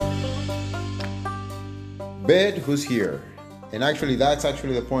Bet who's here. And actually, that's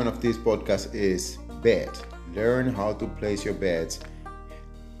actually the point of this podcast is bet. Learn how to place your bets.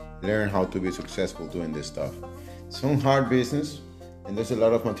 Learn how to be successful doing this stuff. Some hard business, and there's a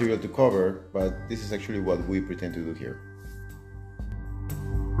lot of material to cover, but this is actually what we pretend to do here.